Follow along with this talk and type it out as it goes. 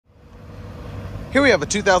Here we have a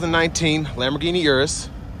 2019 Lamborghini Urus.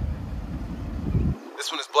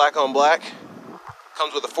 This one is black on black.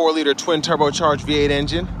 Comes with a 4-liter twin turbocharged V8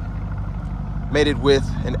 engine, mated with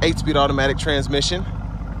an 8-speed automatic transmission.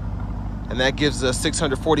 And that gives us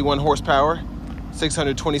 641 horsepower,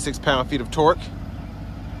 626 pound-feet of torque.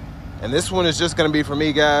 And this one is just gonna be for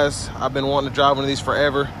me, guys. I've been wanting to drive one of these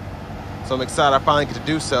forever, so I'm excited I finally get to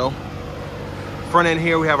do so. Front end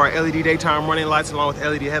here, we have our LED daytime running lights along with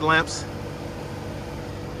LED headlamps.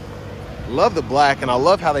 Love the black, and I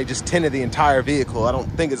love how they just tinted the entire vehicle. I don't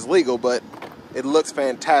think it's legal, but it looks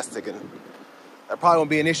fantastic, and that probably won't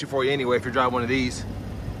be an issue for you anyway if you're driving one of these.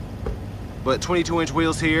 But 22-inch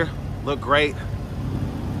wheels here look great.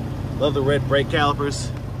 Love the red brake calipers.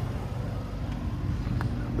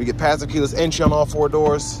 We get passive keyless entry on all 4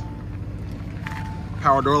 doors.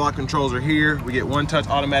 Power door lock controls are here. We get one-touch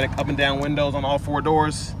automatic up and down windows on all 4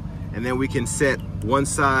 doors. And then we can set one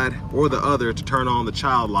side or the other to turn on the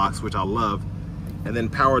child locks, which I love. And then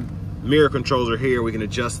power mirror controls are here. We can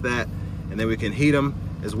adjust that, and then we can heat them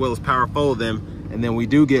as well as power fold them. And then we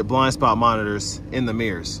do get blind spot monitors in the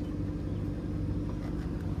mirrors.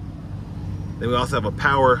 Then we also have a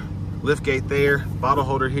power lift gate there, bottle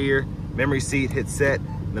holder here, memory seat, hit set,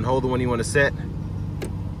 and then hold the one you want to set.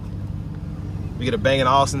 We get a Bang &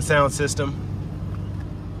 Olufsen sound system.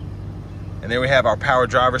 And then we have our power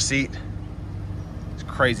driver seat. It's a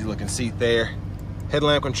crazy looking seat there.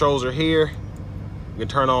 Headlamp controls are here. We can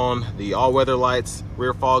turn on the all-weather lights,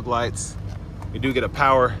 rear fog lights. We do get a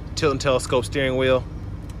power tilt and telescope steering wheel.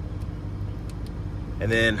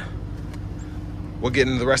 And then we'll get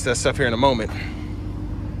into the rest of that stuff here in a moment.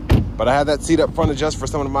 But I have that seat up front adjust for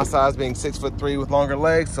someone of my size, being 6'3" with longer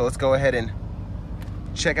legs. So let's go ahead and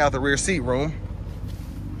check out the rear seat room.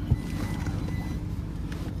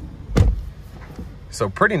 So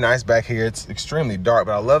pretty nice back here. It's extremely dark,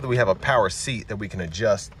 but I love that we have a power seat that we can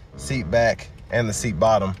adjust seat back and the seat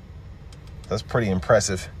bottom. That's pretty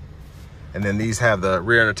impressive. And then these have the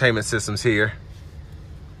rear entertainment systems here.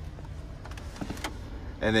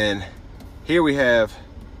 And then here we have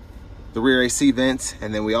the rear AC vents,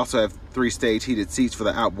 and then we also have 3-stage heated seats for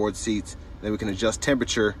the outboard seats. Then we can adjust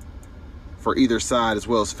temperature for either side as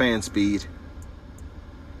well as fan speed,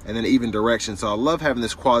 and then even direction. So I love having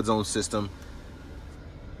this quad zone system.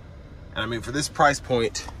 And I mean, for this price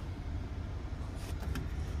point,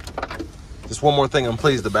 just one more thing I'm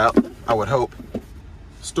pleased about, I would hope.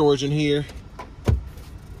 Storage in here.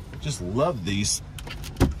 Just love these.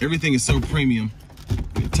 Everything is so premium.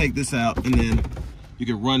 You can take this out, and then you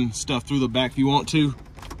can run stuff through the back if you want to.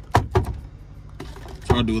 It's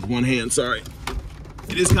hard to do with one hand, sorry.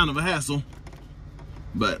 It is kind of a hassle,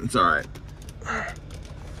 but it's all right.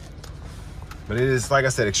 But it is, like I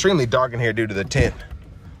said, extremely dark in here due to the tint.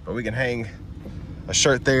 But we can hang a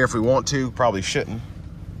shirt there if we want to, probably shouldn't.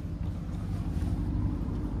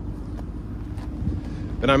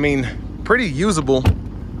 But I mean, pretty usable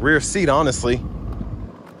rear seat, honestly.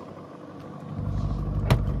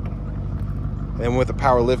 And with the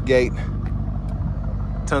power lift gate,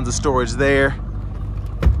 tons of storage there.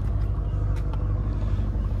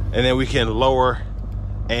 And then we can lower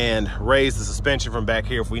and raise the suspension from back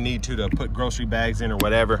here if we need to put grocery bags in or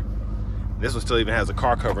whatever. This one still even has a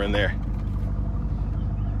car cover in there.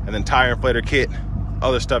 And then tire inflator kit,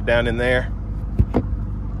 other stuff down in there.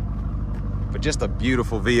 But just a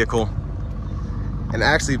beautiful vehicle. And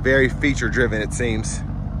actually very feature driven, it seems.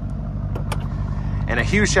 And a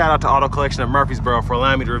huge shout out to Auto Collection of Murfreesboro for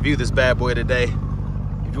allowing me to review this bad boy today.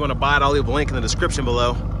 If you want to buy it, I'll leave a link in the description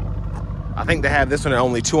below. I think they have this one at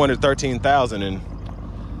only $213,000, and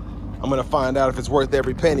I'm gonna find out if it's worth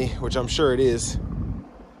every penny, which I'm sure it is.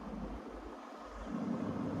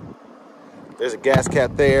 There's a gas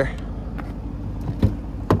cap there.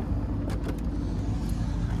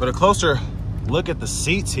 But a closer look at the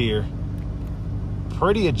seats here,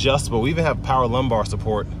 pretty adjustable. We even have power lumbar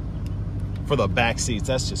support for the back seats.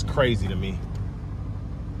 That's just crazy to me.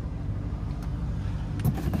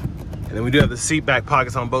 And then we do have the seat back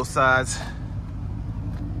pockets on both sides.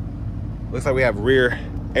 Looks like we have rear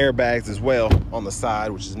airbags as well on the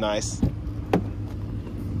side, which is nice. And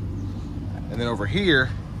then over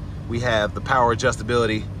here, we have the power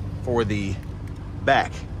adjustability for the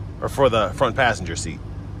back, or for the front passenger seat.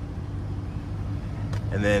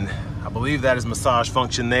 And then I believe that is massage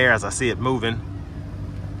function there as I see it moving.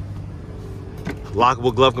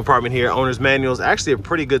 Lockable glove compartment here. Owner's manual is actually a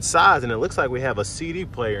pretty good size, and it looks like we have a CD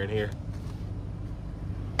player in here.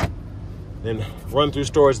 Then run through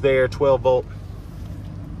storage there, 12 volt.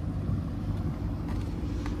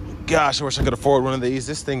 Gosh, I wish I could afford one of these.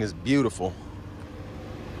 This thing is beautiful.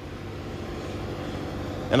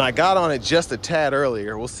 And I got on it just a tad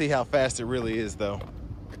earlier. We'll see how fast it really is though.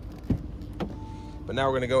 But now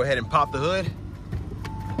we're gonna go ahead and pop the hood.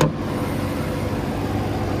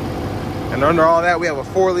 And under all that, we have a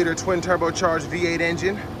 4-liter twin turbocharged V8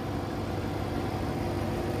 engine.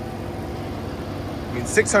 I mean,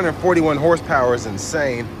 641 horsepower is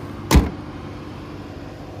insane.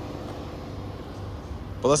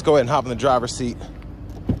 But let's go ahead and hop in the driver's seat.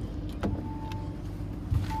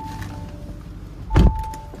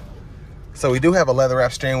 So we do have a leather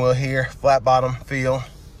wrap steering wheel here, flat bottom feel.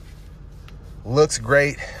 Looks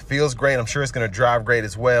great, feels great. I'm sure it's gonna drive great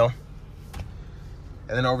as well.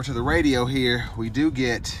 And then over to the radio here, we do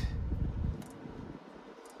get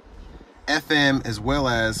FM as well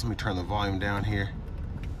as, let me turn the volume down here,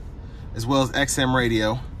 as well as XM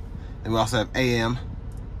radio. And we also have AM.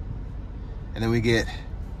 And then we get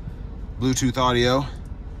Bluetooth audio.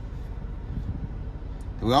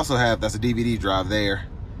 And we also have, that's a DVD drive there.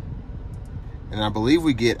 And I believe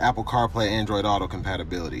we get Apple CarPlay, Android Auto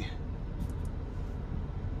compatibility.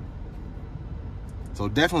 So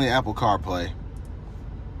definitely Apple CarPlay.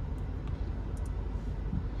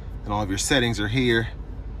 And all of your settings are here.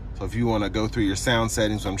 So if you want to go through your sound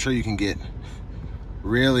settings, I'm sure you can get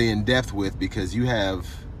really in depth with, because you have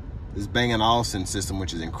this Bang & Olufsen system,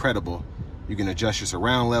 which is incredible. You can adjust your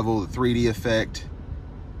surround level, the 3D effect,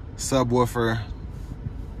 subwoofer,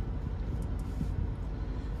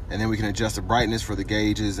 and then we can adjust the brightness for the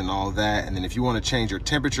gauges and all of that. And then if you want to change your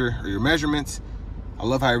temperature or your measurements, I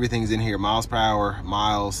love how everything's in here, miles per hour,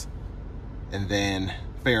 miles, and then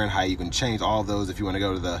Fahrenheit. You can change all of those if you want to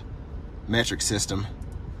go to the metric system.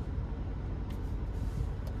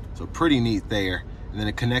 So pretty neat there. And then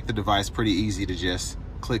to connect the device, pretty easy to just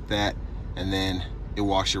click that and then it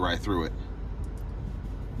walks you right through it.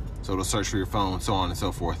 So it'll search for your phone, so on and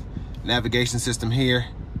so forth. Navigation system here,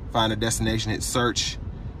 find a destination, hit search,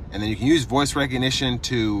 and then you can use voice recognition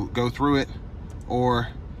to go through it, or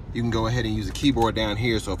you can go ahead and use a keyboard down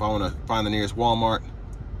here. So if I want to find the nearest Walmart,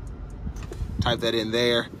 type that in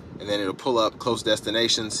there, and then it'll pull up close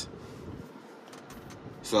destinations.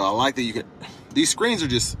 So I like that you can, these screens are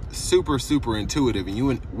just super, super intuitive, and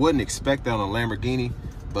you wouldn't expect that on a Lamborghini,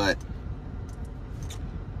 but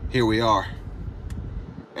here we are.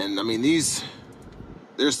 And I mean,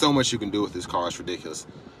 there's so much you can do with this car, it's ridiculous.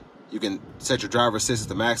 You can set your driver assistance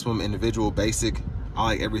to maximum, individual, basic. I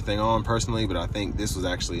like everything on personally, but I think this was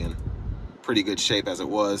actually in pretty good shape as it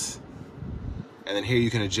was. And then here you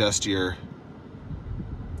can adjust your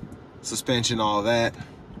suspension, all of that,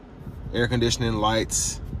 air conditioning,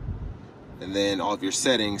 lights, and then all of your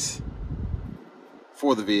settings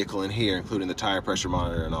for the vehicle in here, including the tire pressure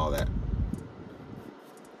monitor and all that.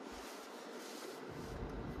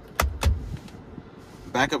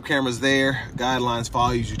 Backup cameras there, guidelines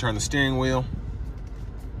follow you as you turn the steering wheel.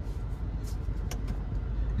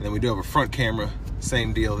 And then we do have a front camera,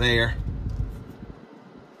 same deal there.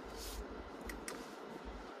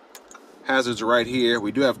 Hazards are right here.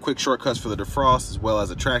 We do have quick shortcuts for the defrost as well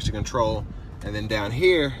as a traction control. And then down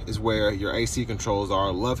here is where your AC controls are.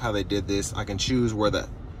 I love how they did this. I can choose where the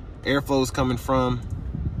airflow is coming from.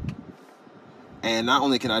 And not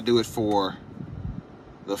only can I do it for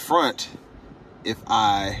the front, if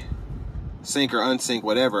I sync or unsync,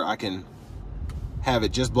 whatever, I can have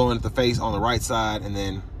it just blowing at the face on the right side, and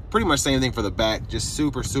then pretty much same thing for the back, just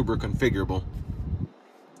super, super configurable.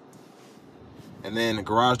 And then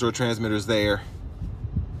garage door transmitters there.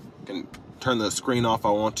 Can turn the screen off if I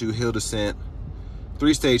want to, hill descent.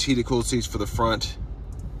 3-stage heated cooled seats for the front.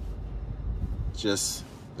 Just,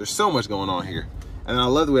 there's so much going on here. And I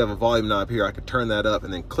love that we have a volume knob here. I could turn that up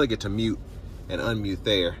and then click it to mute and unmute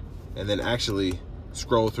there, and then actually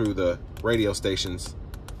scroll through the radio stations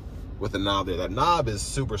with the knob there. That knob is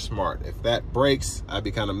super smart. If that breaks, I'd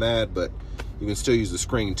be kind of mad, but you can still use the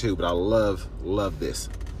screen too. But I love this.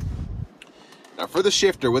 Now for the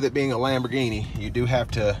shifter, with it being a Lamborghini, you do have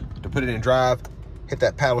to put it in drive, hit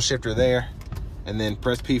that paddle shifter there, and then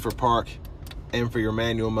press P for park, M for your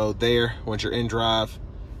manual mode there once you're in drive.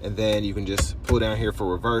 And then you can just pull down here for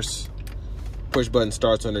reverse. Push button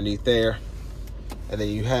starts underneath there. And then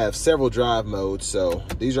you have several drive modes. So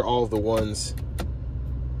these are all of the ones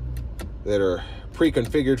that are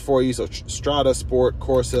pre-configured for you. So Strada, Sport,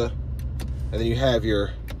 Corsa. And then you have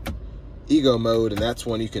your Ego mode, and that's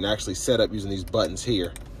one you can actually set up using these buttons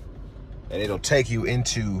here. And it'll take you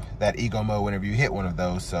into that Ego mode whenever you hit one of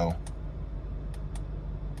those. So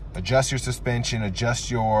adjust your suspension, adjust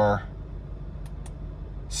your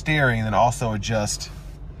steering, and then also adjust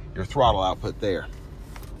your throttle output there.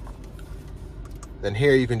 Then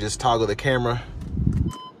here you can just toggle the camera,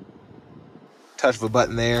 touch of a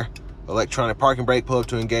button there, electronic parking brake, pull up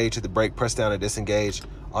to engage, hit the brake, press down to disengage,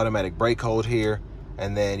 automatic brake hold here,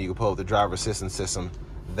 and then you can pull up the driver assistance system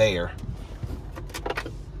there.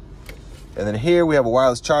 And then here we have a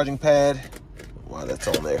wireless charging pad. Wow, that's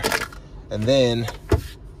on there. And then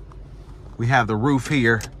we have the roof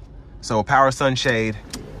here. So a power sunshade,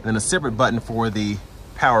 and then a separate button for the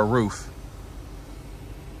power roof.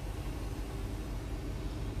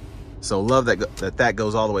 So love that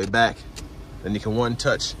goes all the way back. Then you can one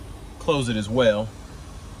touch close it as well.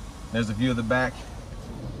 There's a view of the back.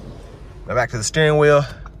 Now back to the steering wheel.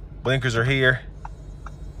 Blinkers are here.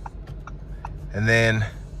 And then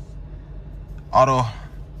auto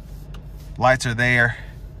lights are there.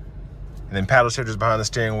 And then paddle shifters behind the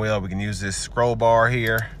steering wheel. We can use this scroll bar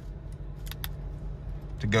here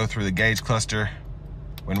to go through the gauge cluster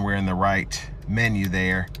when we're in the right menu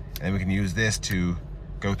there. And we can use this to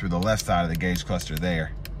go through the left side of the gauge cluster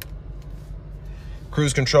there.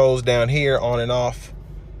 Cruise controls down here, on and off.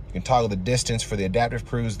 You can toggle the distance for the adaptive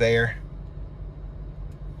cruise there.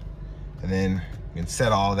 And then you can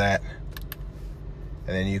set all that.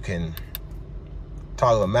 And then you can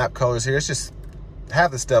toggle the map colors here. It's just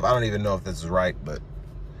half the stuff. I don't even know if this is right, but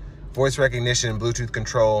voice recognition, Bluetooth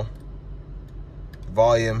control,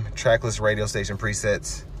 volume, trackless radio station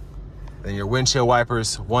presets. Then your windshield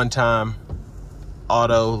wipers, one time,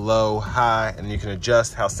 auto, low, high, and you can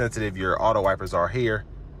adjust how sensitive your auto wipers are here.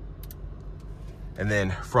 And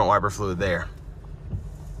then front wiper fluid there.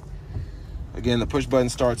 Again, the push button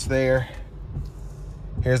starts there.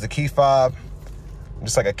 Here's the key fob. I'm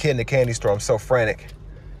just like a kid in a candy store. I'm so frantic.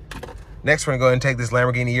 Next, we're gonna go ahead and take this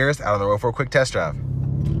Lamborghini Urus out on the road for a quick test drive.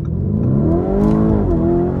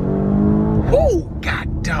 Woo,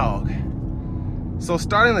 God dog. So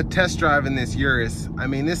starting the test drive in this Urus, I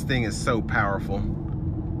mean, this thing is so powerful.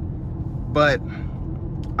 But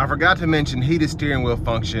I forgot to mention heated steering wheel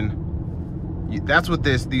function. That's what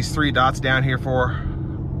these three dots down here for.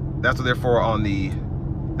 That's what they're for on the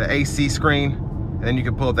AC screen. And then you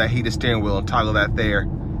can pull up that heated steering wheel and toggle that there,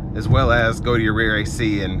 as well as go to your rear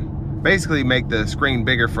AC and basically make the screen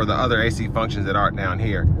bigger for the other AC functions that aren't down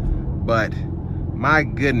here. But my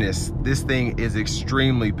goodness, this thing is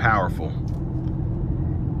extremely powerful.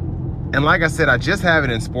 And like I said, I just have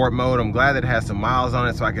it in sport mode. I'm glad that it has some miles on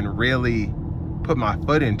it so I can really put my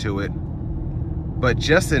foot into it. But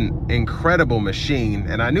just an incredible machine.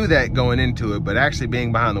 And I knew that going into it, but actually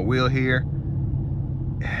being behind the wheel here,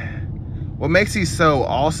 what makes these so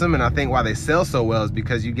awesome, and I think why they sell so well, is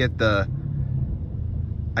because you get the,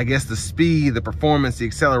 I guess, the speed, the performance, the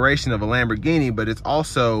acceleration of a Lamborghini, but it's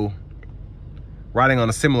also riding on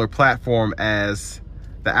a similar platform as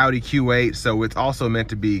the Audi Q8, so it's also meant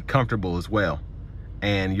to be comfortable as well.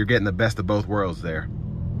 And you're getting the best of both worlds there.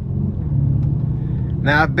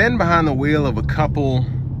 Now, I've been behind the wheel of a couple,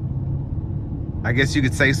 I guess you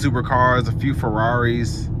could say, supercars, a few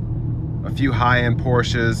Ferraris, a few high-end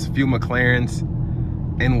Porsches, a few McLarens.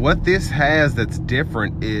 And what this has that's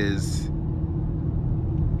different is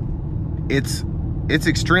it's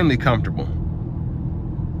extremely comfortable.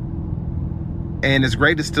 And it's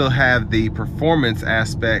great to still have the performance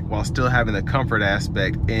aspect while still having the comfort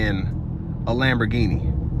aspect in a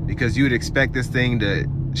Lamborghini, because you would expect this thing to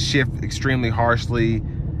shift extremely harshly,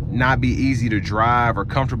 not be easy to drive or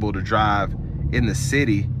comfortable to drive in the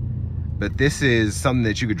city. But this is something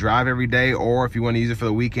that you could drive every day, or if you want to use it for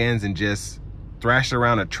the weekends and just thrash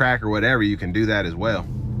around a track or whatever, you can do that as well.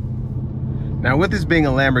 Now, with this being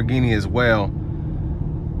a Lamborghini as well,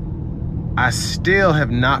 I still have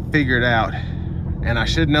not figured out, and I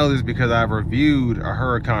should know this because I've reviewed a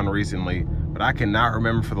Huracan recently, but I cannot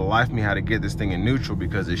remember for the life of me how to get this thing in neutral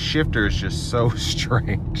because the shifter is just so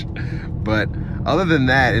strange. But other than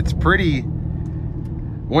that, it's pretty,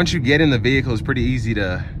 once you get in the vehicle, it's pretty easy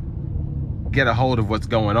to get a hold of what's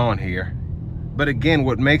going on here. But again,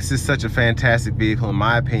 what makes this such a fantastic vehicle, in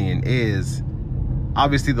my opinion, is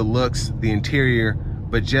obviously the looks, the interior,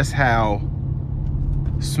 but just how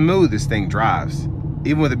smooth this thing drives.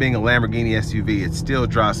 Even with it being a Lamborghini SUV, it still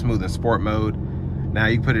drives smooth in sport mode. Now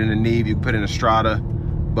you can put it in a Neve, you can put it in a Strada,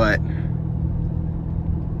 but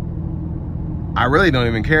I really don't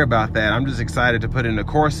even care about that. I'm just excited to put it in a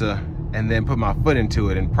Corsa and then put my foot into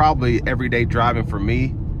it. And probably everyday driving for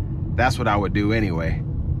me, that's what I would do anyway.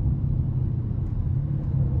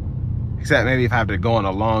 Except maybe if I have to go on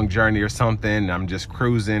a long journey or something, I'm just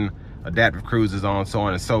cruising, adaptive cruise is on, so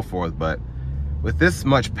on and so forth. But with this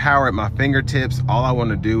much power at my fingertips, all I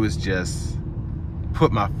want to do is just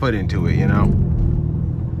put my foot into it, you know?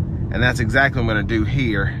 And that's exactly what I'm going to do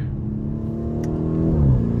here.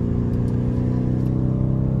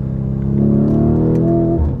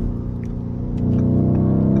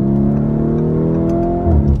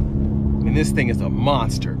 mean, this thing is a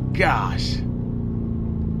monster, gosh.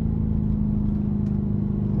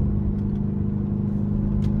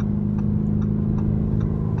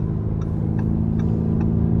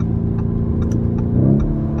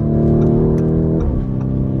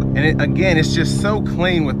 And again, it's just so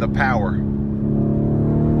clean with the power.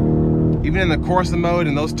 Even in the Corsa mode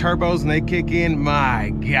and those turbos, when they kick in,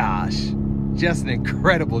 my gosh, just an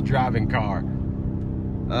incredible driving car.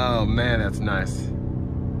 Oh man, that's nice.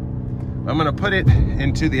 I'm gonna put it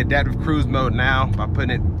into the adaptive cruise mode now by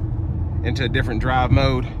putting it into a different drive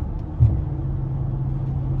mode.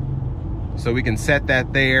 So we can set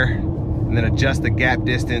that there and then adjust the gap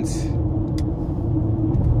distance.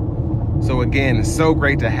 So again, it's so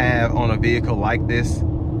great to have on a vehicle like this,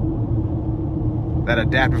 that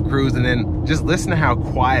adaptive cruise, and then just listen to how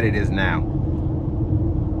quiet it is now.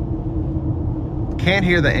 Can't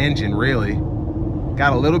hear the engine really.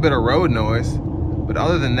 Got a little bit of road noise, but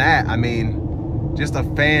other than that, I mean, just a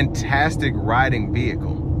fantastic riding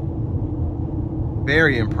vehicle.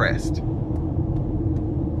 Very impressed.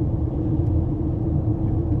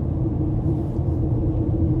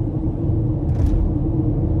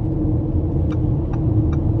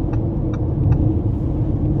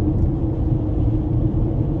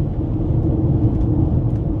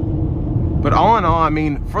 But all in all, I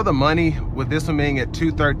mean, for the money, with this one being at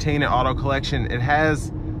 $213 at Auto Collection, it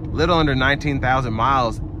has little under 19,000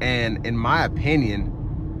 miles, and in my opinion,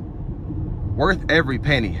 worth every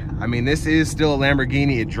penny. I mean, this is still a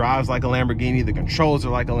Lamborghini. It drives like a Lamborghini. The controls are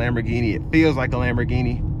like a Lamborghini. It feels like a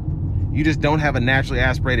Lamborghini. You just don't have a naturally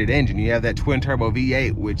aspirated engine. You have that twin turbo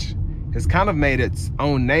V8, which has kind of made its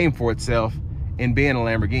own name for itself in being a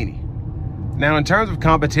Lamborghini. Now, in terms of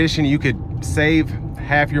competition, you could save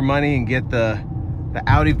half your money and get the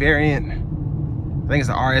Audi variant. I think it's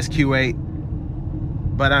the RSQ8,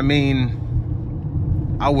 but I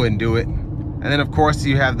mean, I wouldn't do it. And then of course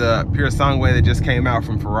you have the pure Sangue that just came out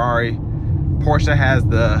from Ferrari. Porsche has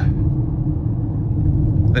the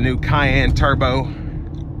new Cayenne Turbo,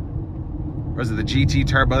 or is it the GT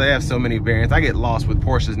Turbo? They have so many variants. I get lost with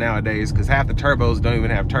Porsches nowadays because half the turbos don't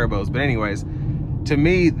even have turbos. But anyways, to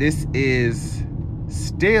me, this is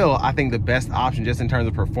still, I think, the best option just in terms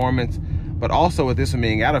of performance, but also with this one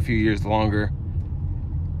being out a few years longer,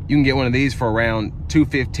 you can get one of these for around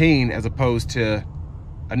 $215 as opposed to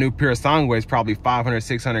a new pure Sangue is probably 500,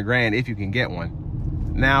 600 grand if you can get one.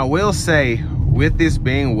 Now, I will say, with this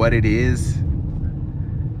being what it is,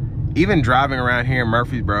 even driving around here in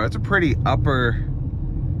Murfreesboro, it's a pretty upper,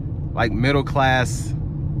 like middle class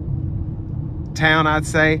town, I'd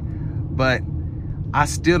say, but I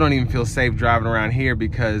still don't even feel safe driving around here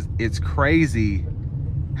because it's crazy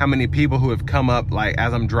how many people who have come up, like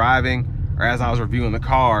as I'm driving or as I was reviewing the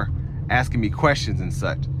car, asking me questions and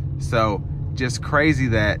such. So just crazy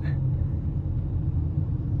that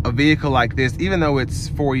a vehicle like this, even though it's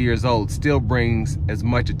 4 years old, still brings as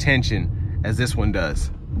much attention as this one does.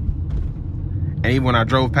 And even when I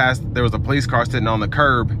drove past, there was a police car sitting on the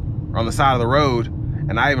curb or on the side of the road,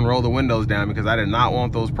 and I even rolled the windows down because I did not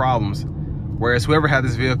want those problems. Whereas whoever had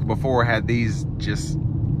this vehicle before had these just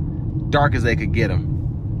dark as they could get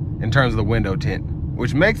them in terms of the window tint,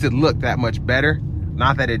 which makes it look that much better.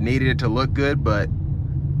 Not that it needed it to look good, but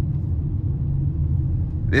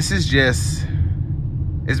this is just,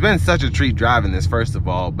 it's been such a treat driving this, first of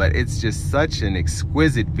all, but it's just such an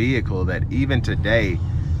exquisite vehicle that even today,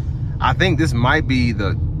 I think this might be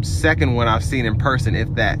the second one I've seen in person,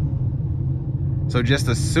 if that. So just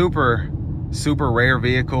a super, super rare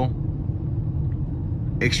vehicle.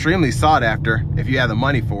 Extremely sought after if you have the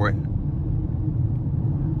money for it.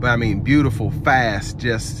 But I mean, beautiful, fast,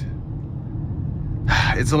 just,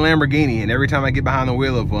 it's a Lamborghini, and every time I get behind the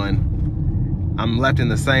wheel of one, I'm left in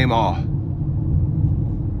the same awe.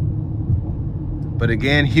 But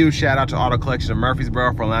again, huge shout out to Auto Collection of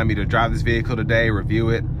Murfreesboro for allowing me to drive this vehicle today, review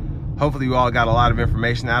it. Hopefully you all got a lot of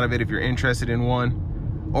information out of it if you're interested in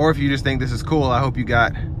one. Or if you just think this is cool, I hope you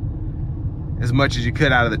got as much as you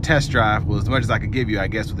could out of the test drive. Well, as much as I could give you, I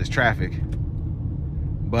guess, with this traffic.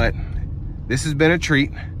 But this has been a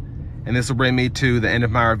treat, and this will bring me to the end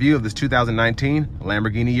of my review of this 2019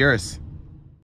 Lamborghini Urus.